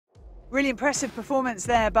Really impressive performance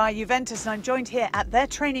there by Juventus, and I'm joined here at their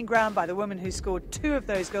training ground by the woman who scored 2 of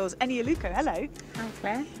those goals, Eniola Aluko. Hello. Hi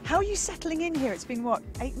Claire. How are you settling in here? It's been, what,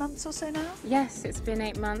 8 months or so now? Yes, it's been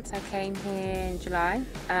 8 months. I came here in July.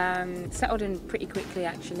 Settled in pretty quickly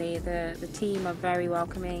actually. The team are very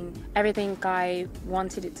welcoming. Everything I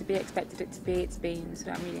wanted it to be, expected it to be, it's been,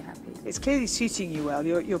 so I'm really happy. It's clearly suiting you well.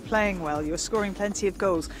 You're playing well, you're scoring plenty of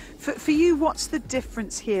goals. For you, what's the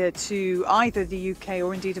difference here to either the UK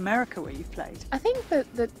or indeed America where you've played? I think that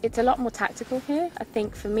it's a lot more tactical here. I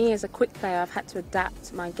think for me as a quick player, I've had to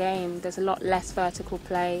adapt my game. There's a lot less vertical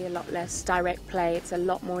play, a lot less direct play. It's a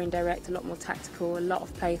lot more indirect, a lot more tactical, a lot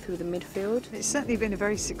of play through the midfield. It's certainly been a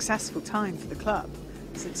very successful time for the club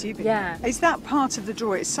since you've been here. Is that part of the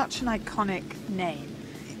draw? It's such an iconic name.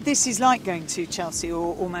 This is like going to Chelsea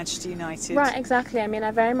or Manchester United. Right, exactly. I mean, I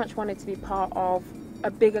very much wanted to be part of a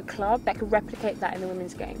bigger club that could replicate that in the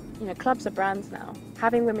women's game. You know, clubs are brands now.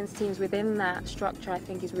 Having women's teams within that structure, I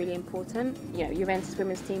think, is really important. You know, Juventus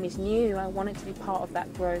women's team is new. I wanted to be part of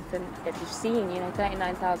that growth, and if you've seen, you know,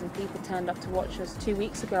 39,000 people turned up to watch us 2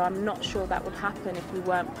 weeks ago. I'm not sure that would happen if we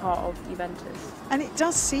weren't part of Juventus. And it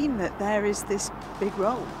does seem that there is this big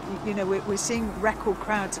role. You know, we're seeing record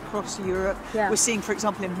crowds across Europe. Yeah. We're seeing, for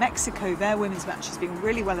example, in Mexico, their women's matches being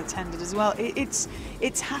really well attended as well. It's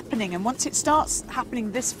happening, and once it starts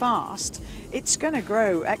happening this fast, it's going to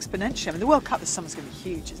grow exponentially. I mean, the World Cup this summer's going to be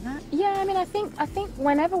huge, isn't it? Yeah, I mean, I think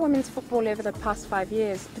whenever women's football over the past 5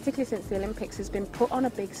 years, particularly since the Olympics, has been put on a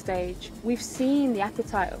big stage, we've seen the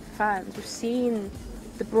appetite of fans. We've seen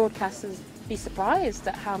the broadcasters be surprised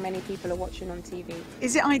at how many people are watching on TV.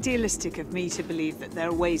 Is it idealistic of me to believe that there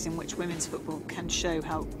are ways in which women's football can show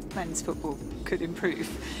how men's football could improve?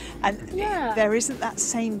 And there isn't that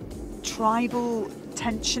same tribal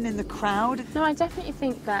tension in the crowd? No, I definitely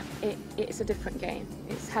think that it's a different game.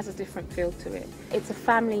 It has a different feel to it. It's a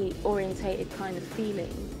family-orientated kind of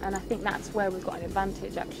feeling, and I think that's where we've got an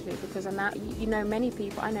advantage actually, because I know many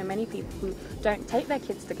people who don't take their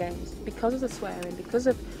kids to games because of the swearing, because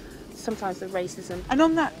of sometimes the racism. And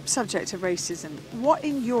on that subject of racism, what,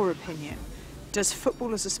 in your opinion, does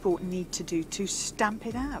football as a sport need to do to stamp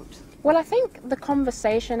it out? Well, I think the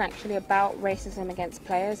conversation actually about racism against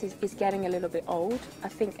players is getting a little bit old. I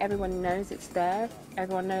think everyone knows it's there.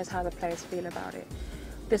 Everyone knows how the players feel about it.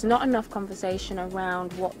 There's not enough conversation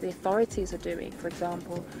around what the authorities are doing, for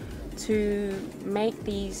example, to make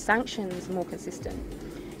these sanctions more consistent.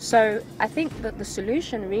 So I think that the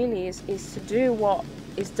solution really is to do what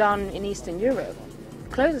is done in Eastern Europe,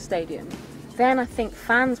 close the stadium. Then I think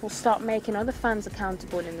fans will start making other fans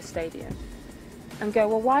accountable in the stadium and go,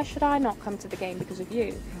 well, why should I not come to the game because of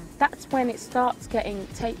you? That's when it starts getting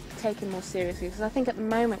taken more seriously, because I think at the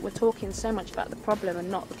moment we're talking so much about the problem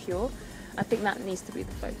and not the cure. I think that needs to be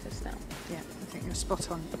the focus now. Yeah, I think you're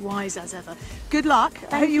spot on. Wise as ever. Good luck.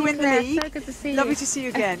 I hope you win the league. So good to see you. Lovely to see you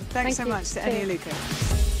again. Thanks so much to Cheers. Eniola Aluko.